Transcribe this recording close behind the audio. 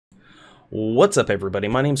What's up, everybody?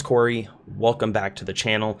 My name's Corey. Welcome back to the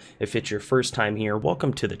channel. If it's your first time here,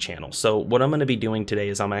 welcome to the channel. So what I'm going to be doing today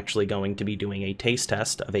is I'm actually going to be doing a taste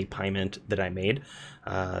test of a piment that I made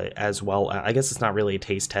as well. I guess it's not really a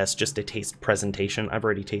taste test, just a taste presentation. I've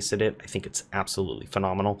already tasted it. I think it's absolutely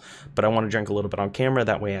phenomenal, but I want to drink a little bit on camera.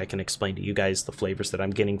 That way I can explain to you guys the flavors that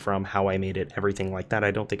I'm getting from, how I made it, everything like that.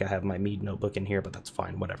 I don't think I have my Mead notebook in here, but that's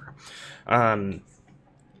fine, whatever.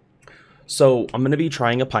 So I'm going to be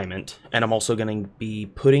trying a piment, and I'm also going to be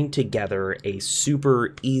putting together a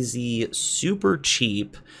super easy, super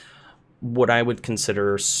cheap, what I would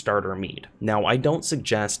consider starter mead. Now, I don't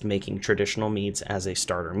suggest making traditional meads as a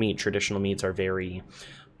starter mead. Traditional meads are very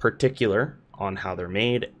particular on how they're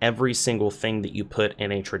made. Every single thing that you put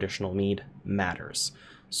in a traditional mead matters.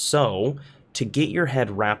 So to get your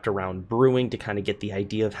head wrapped around brewing, to kind of get the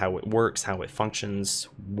idea of how it works, how it functions,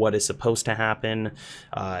 what is supposed to happen,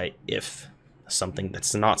 if something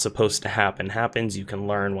that's not supposed to happen happens, you can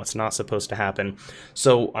learn what's not supposed to happen.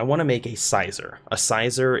 So I want to make a Cyser. A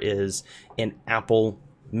Cyser is an apple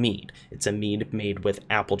mead. It's a mead made with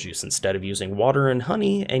apple juice. Instead of using water and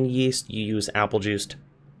honey and yeast, you use apple juice,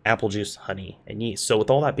 honey, and yeast. So with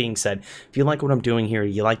all that being said, if you like what I'm doing here,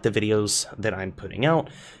 you like the videos that I'm putting out,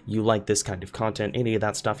 you like this kind of content, any of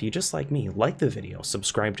that stuff, you just like me, like the video,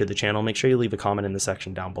 subscribe to the channel, make sure you leave a comment in the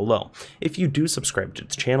section down below. If you do subscribe to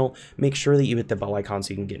the channel, make sure that you hit the bell icon so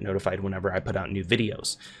you can get notified whenever I put out new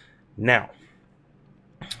videos. Now,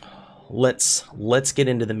 let's get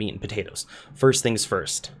into the meat and potatoes. First things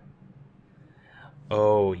first.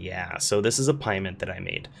 Oh yeah, so this is a piment that I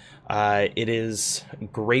made. It is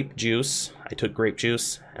grape juice. I took grape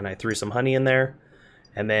juice and I threw some honey in there,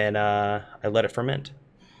 and then I let it ferment.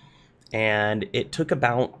 And it took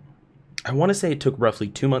about, I want to say it took roughly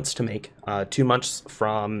 2 months to make, 2 months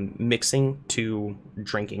from mixing to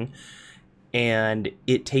drinking, and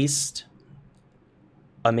it tastes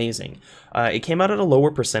amazing. It came out at a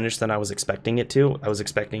lower percentage than I was expecting it to. I was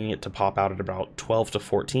expecting it to pop out at about 12 to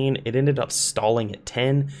 14. It ended up stalling at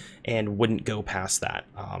 10 and wouldn't go past that.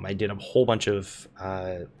 I did a whole bunch of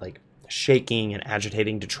like shaking and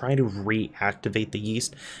agitating to try to reactivate the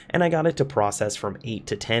yeast, and I got it to process from 8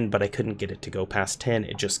 to 10, but I couldn't get it to go past 10.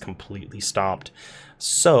 It just completely stopped.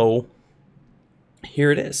 So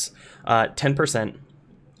here it is, 10%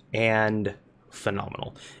 and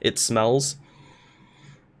phenomenal. It smells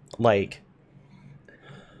like,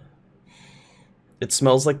 it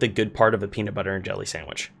smells like the good part of a peanut butter and jelly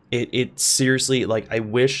sandwich. It seriously, like, I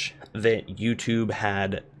wish that YouTube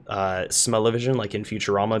had smell-o-vision like in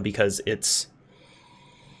Futurama, because it's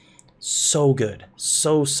so good,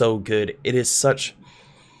 so good. It is such,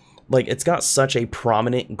 like, it's got such a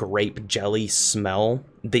prominent grape jelly smell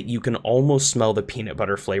that you can almost smell the peanut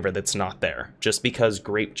butter flavor that's not there, just because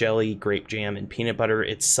grape jelly, grape jam, and peanut butter,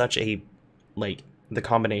 it's such a, like, the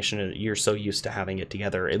combination, you're so used to having it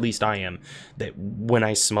together, at least I am, that when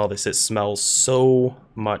I smell this, it smells so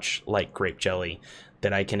much like grape jelly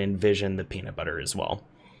that I can envision the peanut butter as well.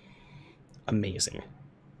 Amazing.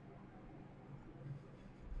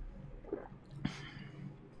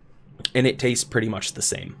 And it tastes pretty much the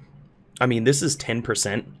same. I mean, this is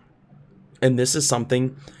 10%, and this is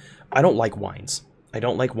something, I don't like wines. I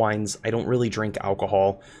don't like wines. I don't really drink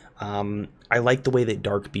alcohol. I like the way that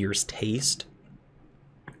dark beers taste,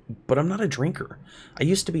 but I'm not a drinker. I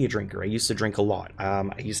used to be a drinker. I used to drink a lot.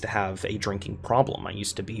 I used to have a drinking problem. I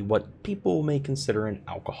used to be what people may consider an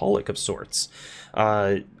alcoholic of sorts.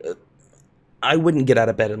 I wouldn't get out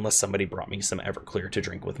of bed unless somebody brought me some Everclear to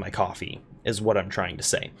drink with my coffee, is what I'm trying to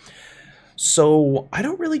say. So I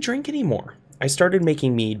don't really drink anymore. I started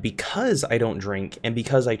making mead because I don't drink, and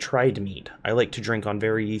because I tried mead. I like to drink on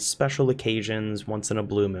very special occasions, once in a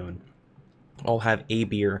blue moon. I'll have a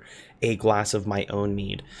beer, a glass of my own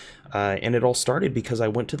mead. And it all started because I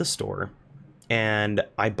went to the store and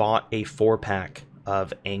I bought a 4-pack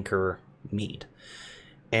of Anchor mead.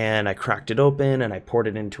 And I cracked it open and I poured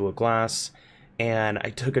it into a glass and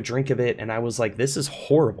I took a drink of it and I was like, this is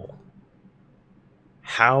horrible.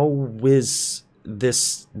 How is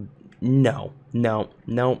this? No,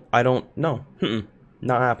 I don't know.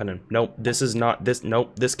 Not happening. Nope, this is not this.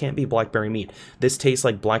 Nope, this can't be blackberry mead. This tastes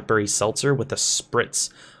like blackberry seltzer with a spritz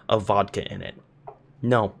of vodka in it.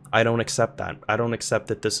 No, I don't accept that. I don't accept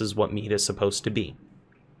that this is what mead is supposed to be.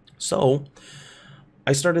 So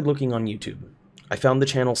I started looking on YouTube. I found the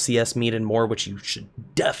channel CS Mead and More, which you should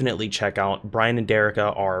definitely check out. Brian and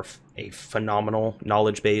Derica are a phenomenal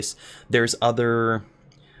knowledge base. There's other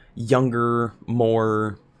younger,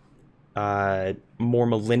 more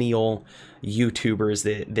millennial YouTubers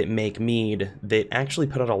that make mead that actually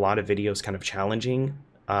put out a lot of videos kind of challenging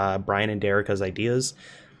Brian and Derica's ideas.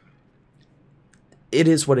 it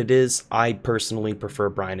is what it is. I personally prefer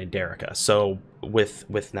Brian and Derica. So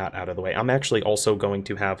with that out of the way, I'm actually also going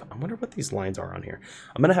to have, I wonder what these lines are on here.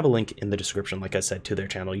 I'm going to have a link in the description, like I said, to their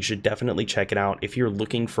channel. You should definitely check it out. If you're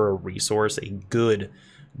looking for a resource, a good,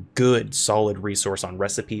 solid resource on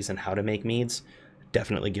recipes and how to make meads,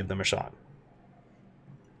 definitely give them a shot.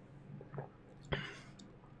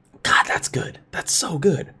 God, that's good. That's so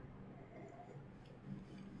good.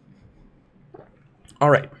 All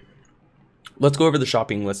right. Let's go over the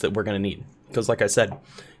shopping list that we're going to need. Because like I said,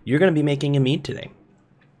 you're going to be making a mead today.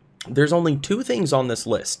 There's only 2 things on this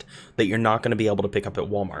list that you're not going to be able to pick up at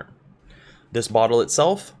Walmart. This bottle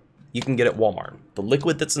itself, you can get at Walmart. The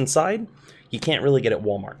liquid that's inside, you can't really get at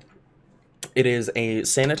Walmart. It is a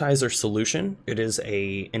sanitizer solution. It is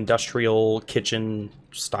a industrial kitchen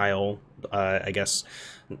style, I guess,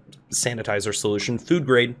 sanitizer solution, food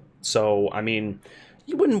grade. So, I mean,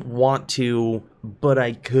 you wouldn't want to, but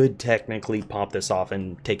I could technically pop this off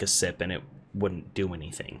and take a sip and it wouldn't do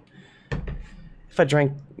anything. If I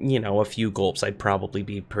drank, you know, a few gulps, I'd probably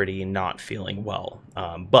be pretty not feeling well.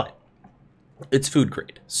 But it's food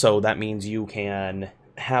grade. So that means you can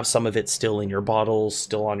have some of it still in your bottles,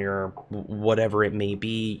 still on your whatever it may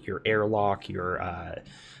be, your airlock, your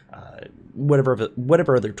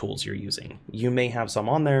whatever other tools you're using. You may have some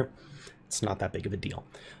on there. It's not that big of a deal.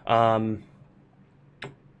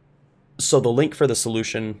 So the link for the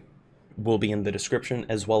solution will be in the description,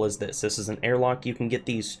 as well as this. This is an airlock. You can get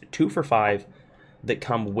these 2 for $5 that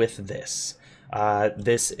come with this.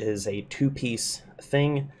 This is a 2-piece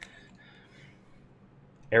thing.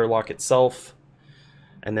 Airlock itself,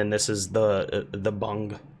 and then this is the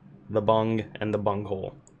bung and the bung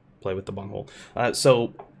hole. Play with the bung hole.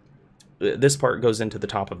 So this part goes into the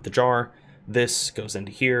top of the jar. This goes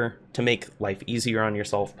into here. To make life easier on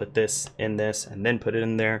yourself, put this in this and then put it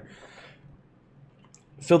in there.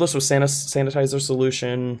 Fill this with sanitizer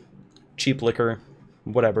solution, cheap liquor,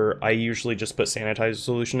 whatever. I usually just put sanitizer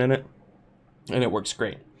solution in it, and it works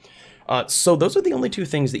great. So those are the only 2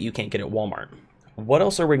 things that you can't get at Walmart. What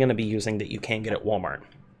else are we going to be using that you can get at Walmart?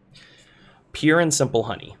 Pure and simple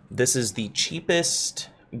honey. This is the cheapest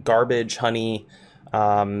garbage honey.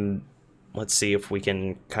 Let's see if we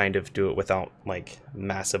can kind of do it without like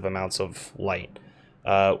massive amounts of light.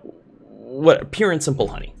 Pure and simple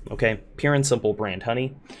honey, okay? Pure and simple brand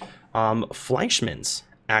honey. Fleischmann's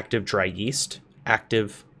active dry yeast.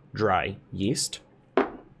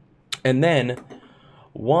 And then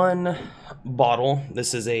 1 bottle.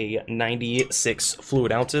 This is a 96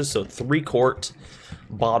 fluid ounces, so 3-quart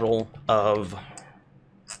bottle of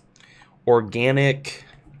organic,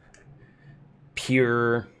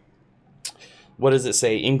 pure, what does it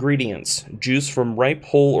say? Ingredients: juice from ripe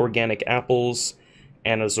whole organic apples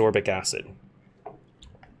and ascorbic acid.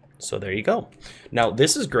 So there you go. Now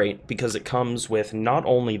this is great because it comes with not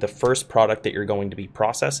only the first product that you're going to be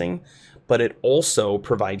processing, but it also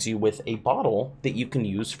provides you with a bottle that you can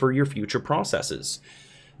use for your future processes.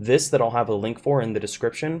 This that I'll have a link for in the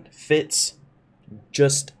description fits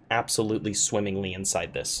just absolutely swimmingly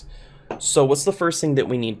inside this. So what's the first thing that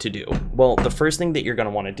we need to do? Well, the first thing that you're going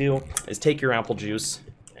to want to do is take your apple juice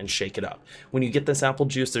and shake it up. When you get this apple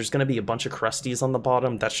juice, there's going to be a bunch of crusties on the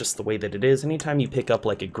bottom. That's just the way that it is. Anytime you pick up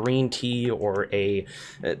like a green tea or if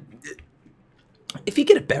you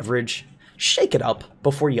get a beverage, shake it up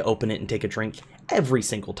before you open it and take a drink every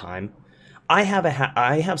single time. I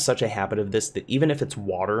have such a habit of this that even if it's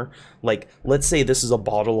water, like let's say this is a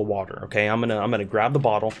bottle of water, okay? I'm gonna grab the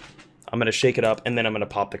bottle, I'm gonna shake it up, and then I'm gonna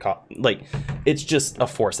pop the cup. Like, it's just a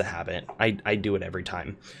force of habit. I do it every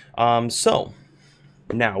time. So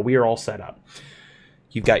now we are all set up.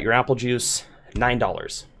 You've got your apple juice,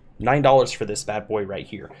 $9. $9 for this bad boy right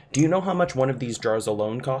here. Do you know how much one of these jars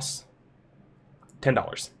alone costs?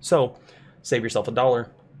 $10. So save yourself $1,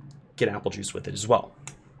 get apple juice with it as well.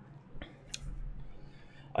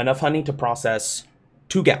 Enough honey to process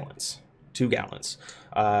 2 gallons. 2 gallons.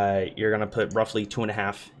 You're gonna put roughly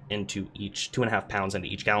 2.5 pounds into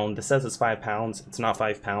each gallon. This says it's 5 pounds. It's not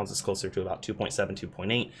 5 pounds. It's closer to about 2.7,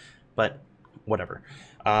 2.8, but whatever.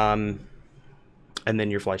 And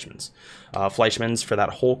then your Fleischmann's. Fleischmann's, for that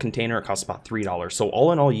whole container, it costs about $3. So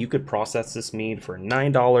all in all, you could process this mead for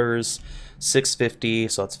 $9, $6.50,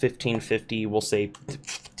 so that's $15.50. We'll say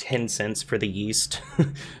 10 cents for the yeast,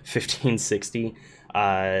 $15.60.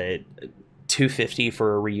 $2.50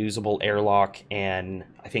 for a reusable airlock, and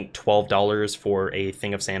I think $12 for a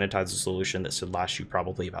thing of sanitizer solution that should last you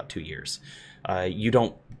probably about 2 years. You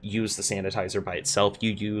don't use the sanitizer by itself.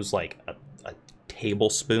 You use like a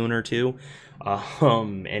tablespoon or 2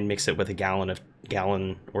 and mix it with a gallon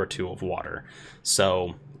or 2 of water.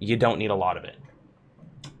 So you don't need a lot of it.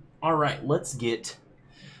 All right, let's get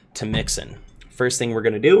to mixing. First thing we're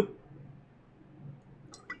going to do,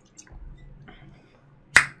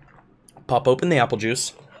 pop open the apple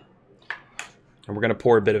juice, and we're going to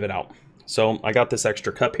pour a bit of it out. So I got this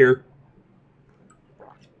extra cup here.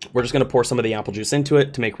 We're just going to pour some of the apple juice into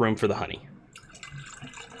it to make room for the honey.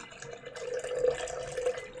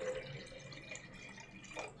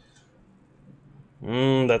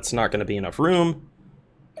 That's not going to be enough room.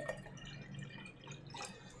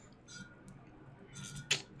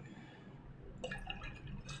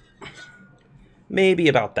 Maybe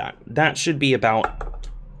about that. That should be about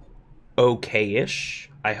okay-ish,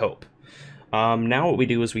 I hope. Now what we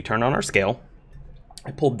do is we turn on our scale.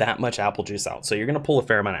 I pulled that much apple juice out, so you're going to pull a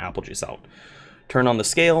fair amount of apple juice out. Turn on the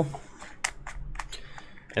scale,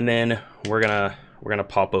 and then we're gonna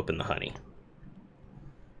pop open the honey.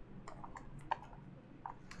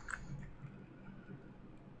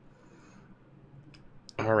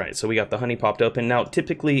 All right, so we got the honey popped open. Now,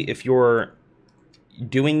 typically, if you're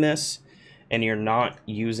doing this and you're not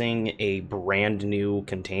using a brand new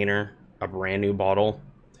container, a brand new bottle,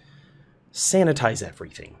 sanitize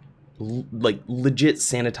everything. Like, legit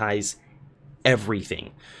sanitize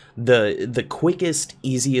everything. The quickest,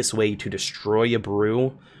 easiest way to destroy a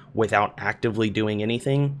brew without actively doing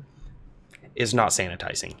anything is not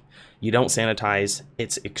sanitizing. You don't sanitize,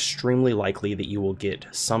 it's extremely likely that you will get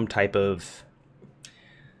some type of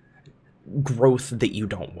growth that you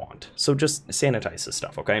don't want. So just sanitize this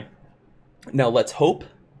stuff, okay? Now let's hope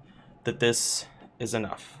that this is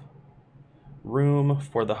enough room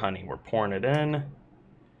for the honey. We're pouring it in.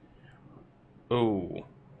 Oh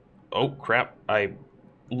crap, I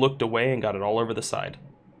looked away and got it all over the side.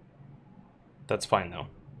 That's fine though.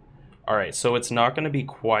 All right, so it's not going to be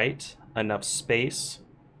quite enough space.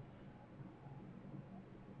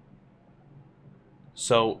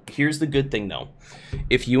 So here's the good thing though.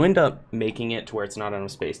 If you end up making it to where it's not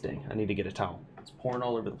enough space, dang, I need to get a towel. It's pouring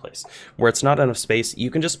all over the place. Where it's not enough space, you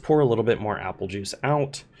can just pour a little bit more apple juice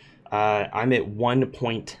out. I'm at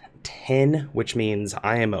 1.10, which means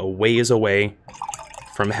I am a ways away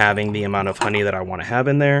from having the amount of honey that I want to have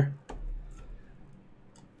in there.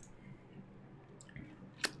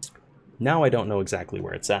 Now I don't know exactly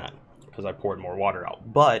where it's at because I poured more water out,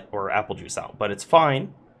 or apple juice out, but it's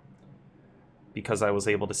fine because I was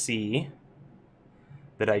able to see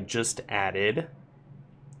that I just added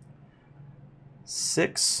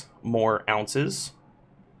 6 more ounces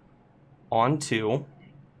onto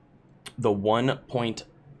the 1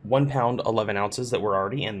 pound 11 ounces that were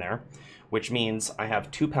already in there, which means I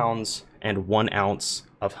have 2 pounds and 1 ounce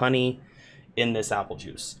of honey in this apple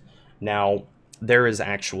juice. Now, there is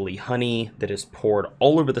actually honey that is poured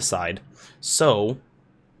all over the side, so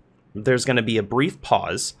there's going to be a brief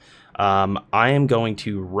pause. I am going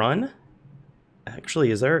to run. Actually,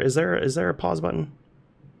 is there a pause button?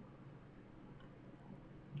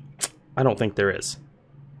 I don't think there is.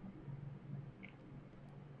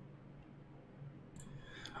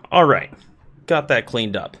 All right, got that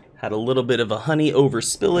cleaned up. Had a little bit of a honey over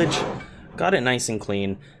spillage. Got it nice and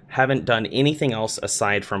clean. Haven't done anything else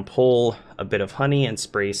aside from pull a bit of honey and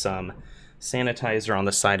spray some sanitizer on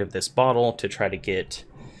the side of this bottle to try to get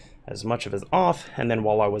as much of it off. And then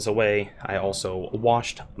while I was away, I also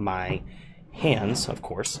washed my hands, of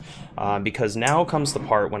course, because now comes the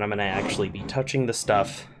part when I'm going to actually be touching the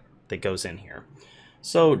stuff that goes in here.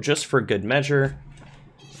 So just for good measure,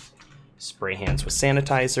 spray hands with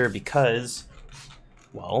sanitizer because,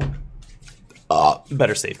 well,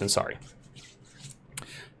 better safe than sorry.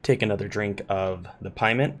 Take another drink of the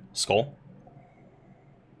Pyment Skull.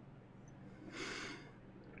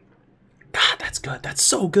 God, that's good. That's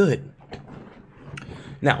so good.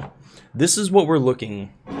 Now, this is what we're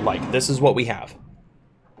looking like. This is what we have.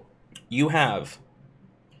 You have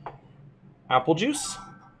apple juice,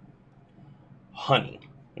 honey,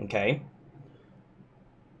 okay?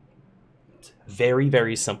 It's very,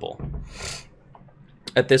 very simple.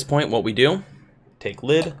 At this point, what we do, take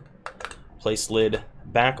lid, place lid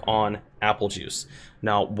back on apple juice.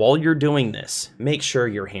 Now, while you're doing this, make sure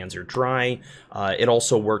your hands are dry. It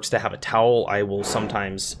also works to have a towel. I will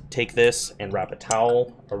sometimes take this and wrap a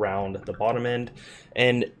towel around the bottom end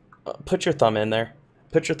and put your thumb in there.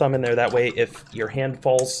 Put your thumb in there. That way, if your hand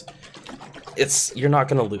falls, you're not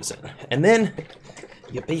going to lose it. And then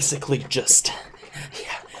you basically just,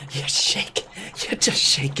 you shake. You just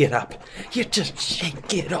shake it up. You just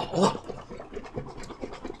shake it all up.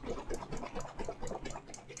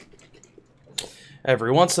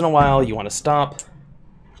 Every once in a while, you want to stop,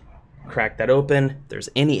 crack that open. If there's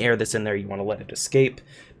any air that's in there, you want to let it escape.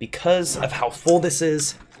 Because of how full this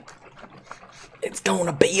is, it's going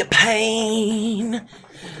to be a pain.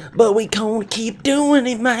 but we gonna keep doing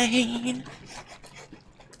it, man.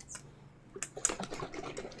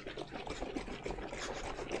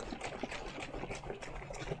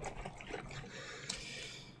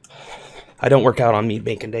 I don't work out on meat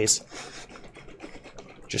bacon days.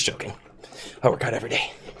 Just joking. I work out every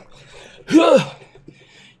day.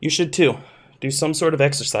 You should too. Do some sort of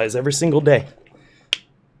exercise every single day.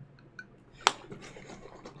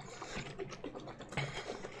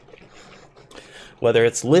 Whether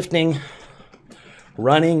it's lifting,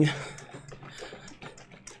 running,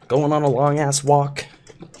 going on a long-ass walk,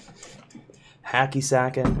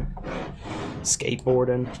 hacky-sacking,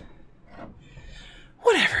 skateboarding,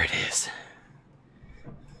 whatever it is.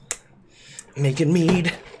 Making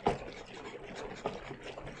mead.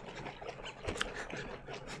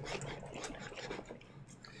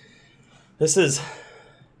 This is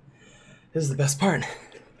the best part.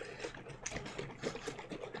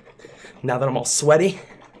 Now that I'm all sweaty,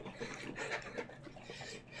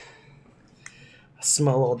 I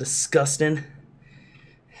smell all disgusting.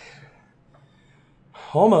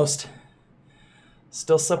 Almost.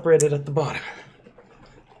 Still separated at the bottom.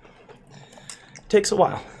 Takes a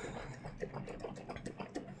while.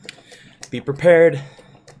 Be prepared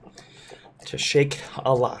to shake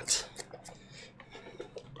a lot.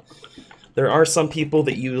 There are some people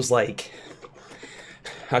that use like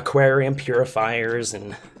aquarium purifiers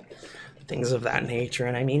and things of that nature,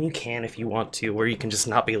 and I mean, you can if you want to, or you can just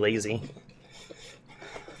not be lazy.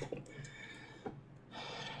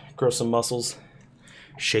 Grow some muscles,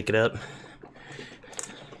 shake it up.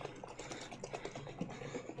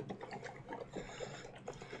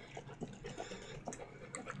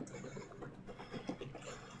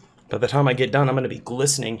 By the time I get done, I'm going to be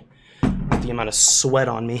glistening with the amount of sweat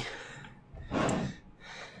on me.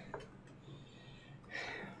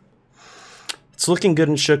 It's looking good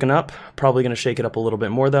and shooken up. Probably going to shake it up a little bit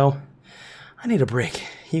more, though. I need a break.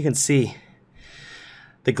 You can see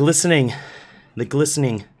the glistening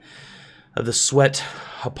of the sweat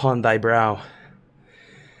upon thy brow.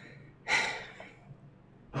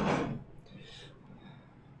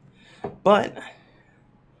 But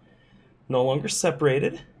no longer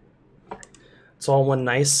separated. It's all one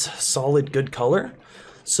nice, solid, good color.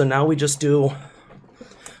 So now we just do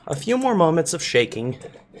a few more moments of shaking,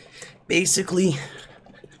 basically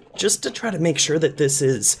just to try to make sure that this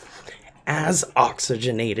is as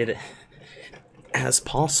oxygenated as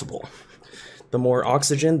possible. The more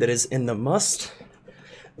oxygen that is in the must,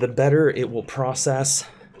 the better it will process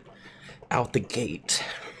out the gate.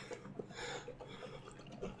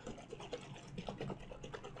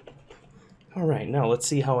 All right, now let's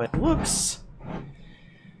see how it looks.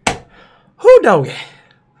 Hoo doggy!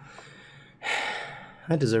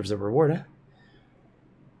 That deserves a reward, huh?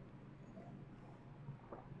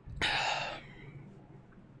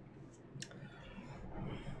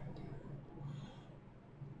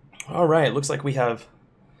 All right, looks like we have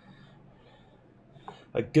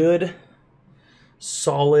a good,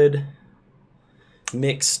 solid,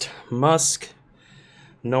 mixed musk.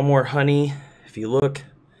 No more honey. If you look,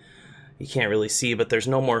 you can't really see, but there's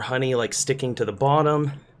no more honey like sticking to the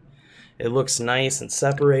bottom. It looks nice and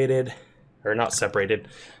separated, or not separated.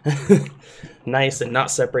 Nice and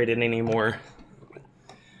not separated anymore.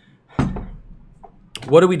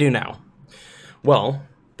 What do we do now? Well,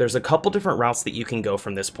 there's a couple different routes that you can go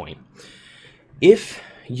from this point. If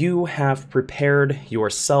you have prepared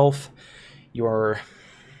yourself, your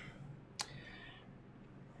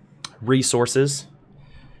resources,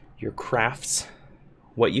 your crafts,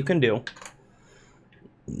 what you can do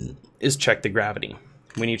is check the gravity.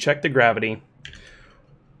 When you check the gravity,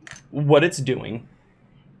 what it's doing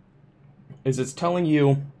is it's telling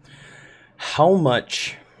you how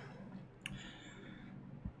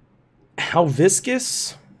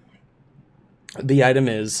viscous the item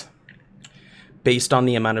is based on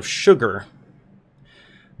the amount of sugar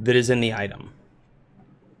that is in the item.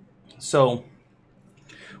 So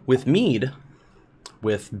with mead,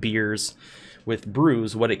 with beers, with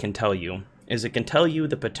brews, what it can tell you is it can tell you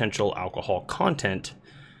the potential alcohol content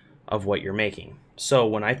of what you're making. So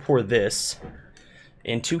when I pour this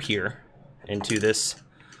into here, into this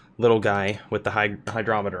little guy with the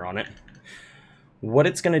hydrometer on it, what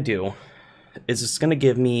it's going to do is it's going to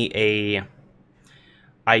give me a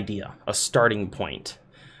idea, a starting point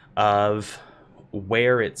of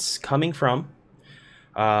where it's coming from.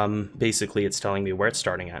 Basically, it's telling me where it's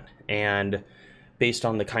starting at. And based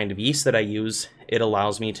on the kind of yeast that I use, it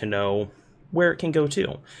allows me to know where it can go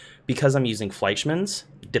to. Because I'm using Fleischmann's,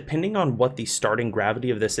 depending on what the starting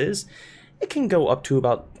gravity of this is, it can go up to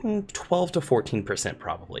about 12 to 14%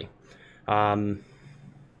 probably. But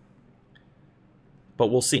but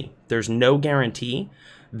we'll see. There's no guarantee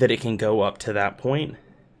that it can go up to that point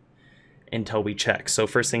until we check. So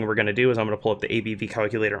first thing we're going to do is I'm going to pull up the ABV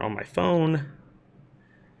calculator on my phone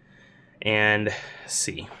and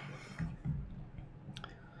see.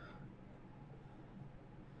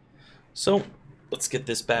 So let's get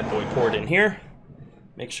this bad boy poured in here.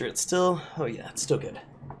 Make sure it's still, oh yeah, it's still good.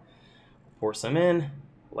 Pour some in,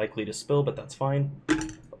 likely to spill, but that's fine.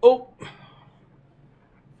 Oh,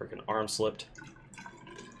 freaking arm slipped.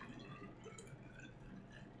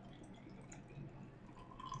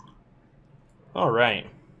 All right,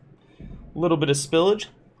 a little bit of spillage.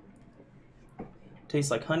 Tastes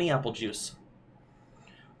like honey apple juice.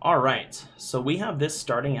 All right, so we have this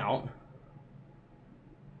starting out.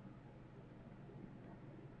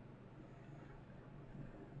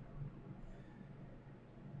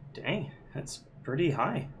 Dang, that's pretty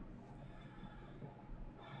high.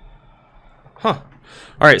 Huh.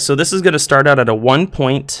 All right, so this is going to start out at a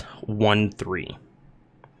 1.13.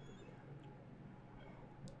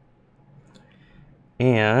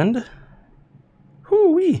 And,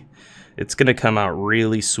 whoo-wee, it's going to come out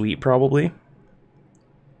really sweet probably.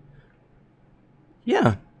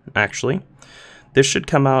 Yeah, actually. This should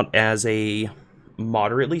come out as a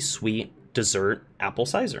moderately sweet dessert apple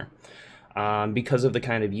cider. Because of the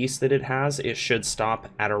kind of yeast that it has, it should stop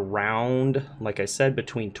at around, like I said,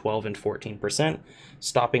 between 12 and 14%.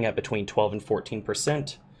 Stopping at between 12 and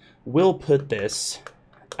 14% will put this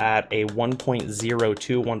at a 1.02,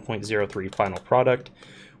 1.03 final product,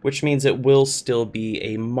 which means it will still be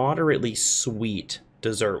a moderately sweet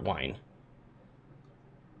dessert wine.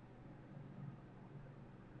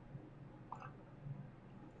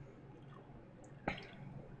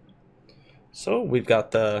 So we've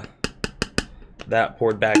got that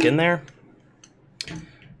poured back in there.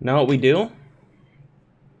 Now what we do,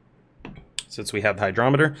 since we have the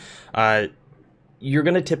hydrometer, you're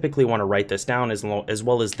going to typically want to write this down as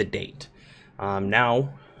well as the date.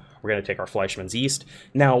 Now we're going to take our Fleischmann's yeast.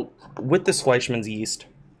 Now with this Fleischmann's yeast,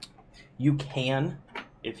 you can,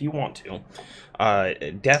 if you want to,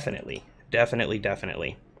 definitely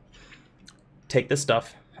take this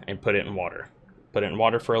stuff and put it in water. Put it in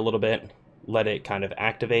water for a little bit, let it kind of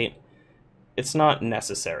activate. It's not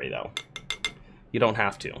necessary though. You don't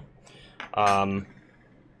have to.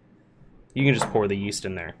 You can just pour the yeast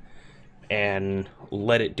in there and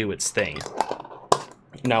let it do its thing.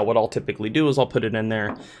 Now what I'll typically do is I'll put it in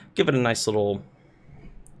there, give it a nice little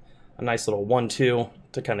 1-2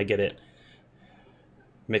 to kind of get it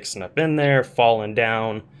mixing up in there, falling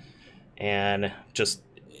down, and just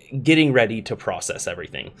getting ready to process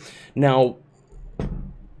everything. Now,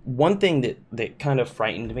 one thing that kind of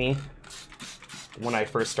frightened me when I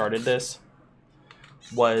first started this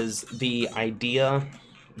was the idea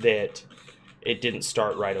that it didn't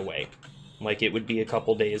start right away. Like it would be a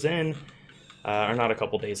couple days in, or not a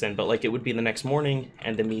couple days in, but like it would be the next morning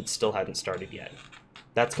and the mead still hadn't started yet.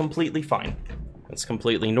 That's completely fine. That's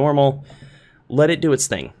completely normal. Let it do its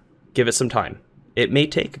thing. Give it some time. It may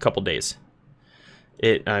take a couple days.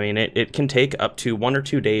 It can take up to 1 or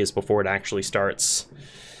 2 days before it actually starts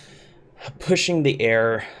pushing the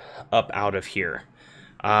air up out of here.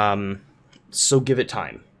 So give it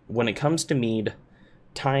time. When it comes to mead,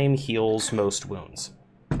 time heals most wounds.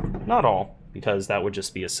 Not all, because that would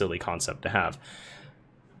just be a silly concept to have.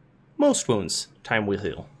 Most wounds, time will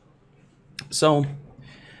heal. So,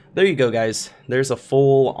 there you go, guys. There's a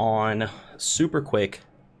full-on, super quick,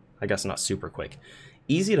 I guess not super quick,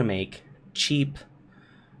 easy to make, cheap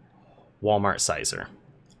Walmart Cyser.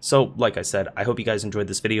 So, like I said, I hope you guys enjoyed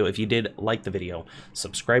this video. If you did, like the video,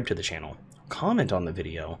 subscribe to the channel, comment on the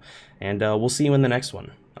video, and we'll see you in the next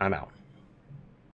one. I'm out.